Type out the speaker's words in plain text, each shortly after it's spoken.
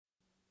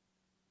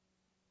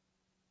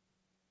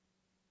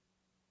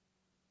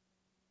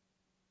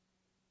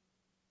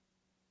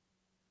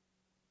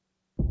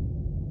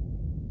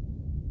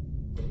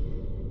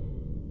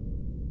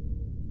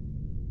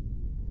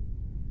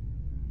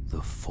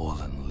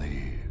fallen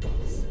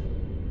leaves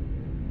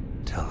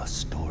tell a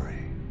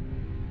story.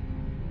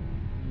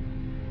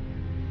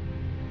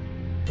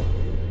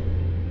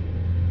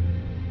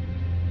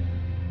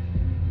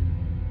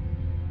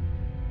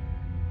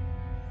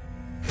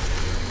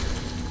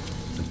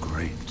 The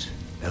great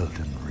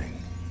Elden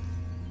Ring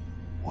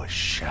was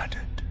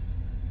shattered.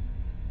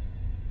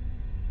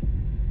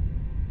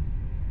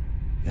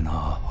 In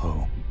our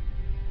home,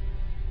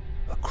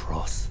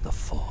 across the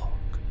fog,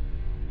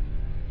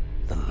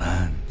 the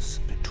lands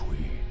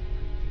between.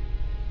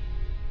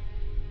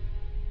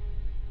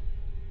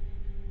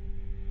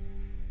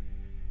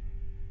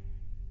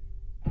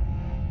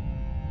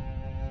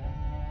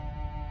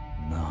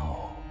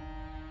 Now,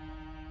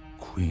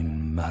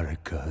 Queen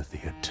Marika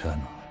the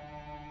Eternal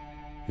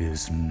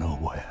is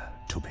nowhere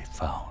to be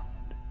found.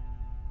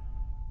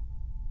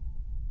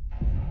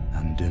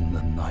 And in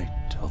the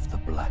night of the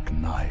Black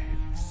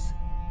Knives,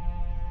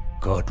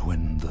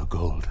 Godwyn the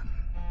Golden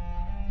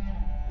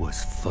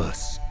was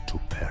first to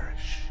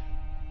perish.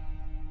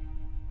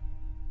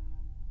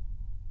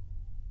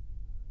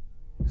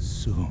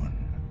 Soon,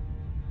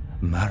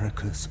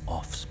 Marika's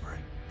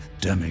offspring,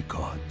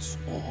 demigods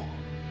all,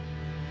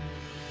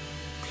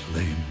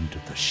 claimed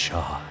the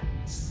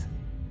shards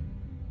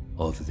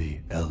of the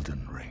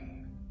Elden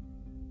Ring.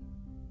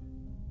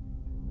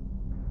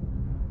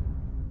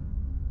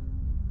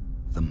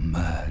 The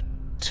mad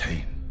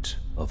taint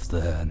of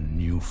their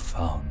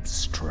newfound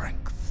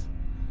strength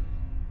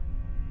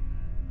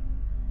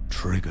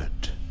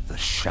triggered the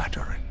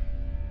shattering.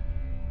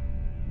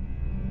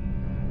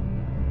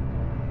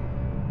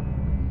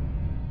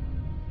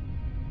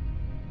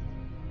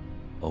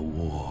 A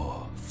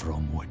war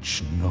from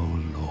which no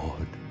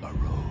lord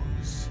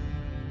arose.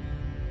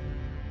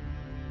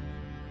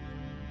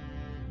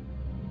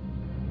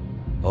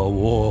 A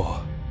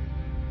war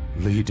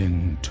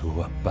leading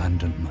to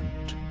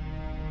abandonment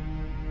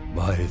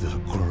by the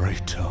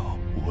greater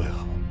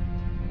will.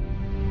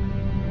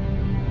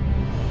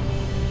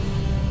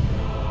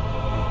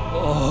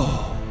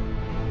 Oh,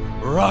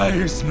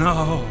 rise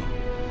now,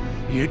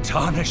 ye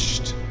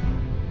tarnished,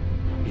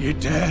 ye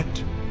dead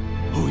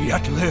who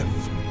yet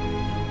live.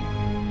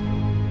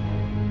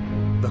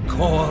 The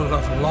call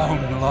of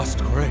long-lost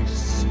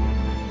grace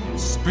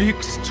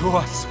speaks to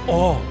us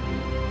all.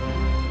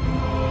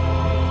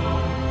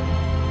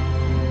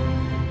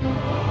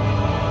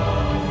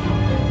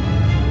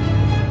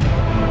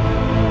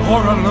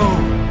 Horalu,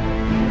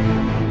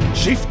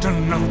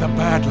 chieftain of the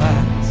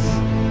Badlands,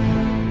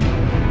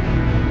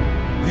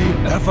 the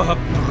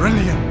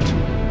ever-brilliant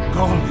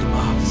Gold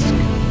Mask.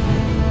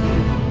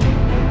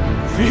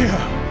 Fear,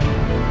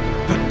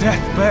 the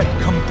deathbed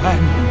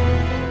companion,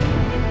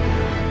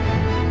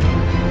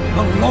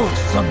 the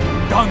loathsome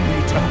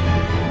Dung-Eater,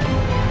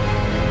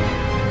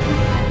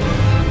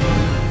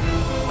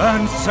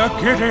 and Sir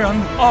Gideon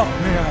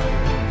Ofnir,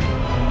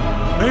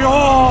 the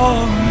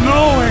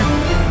all-knowing.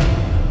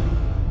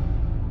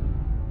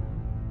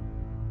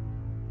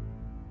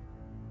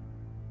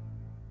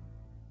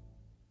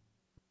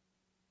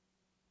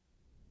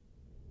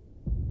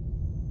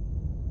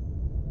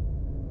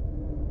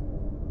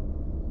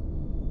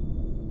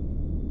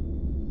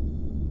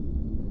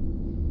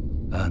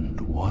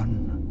 And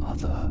one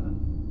other,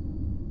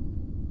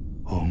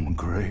 whom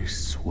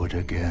grace would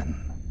again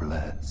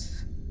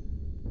bless,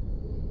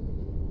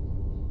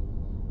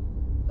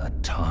 a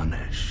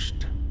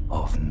tarnished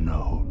of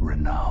no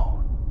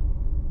renown.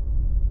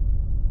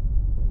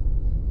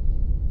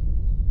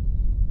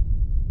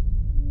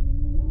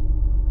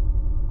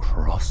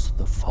 Cross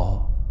the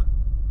fog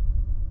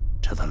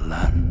to the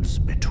lands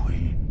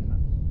between,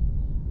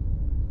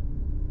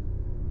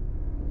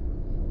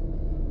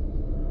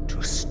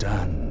 to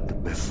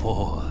stand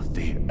before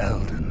the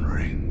Elden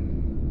Ring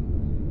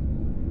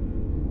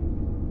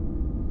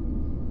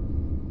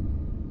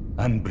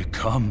and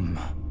become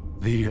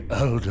the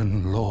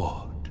Elden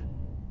Lord.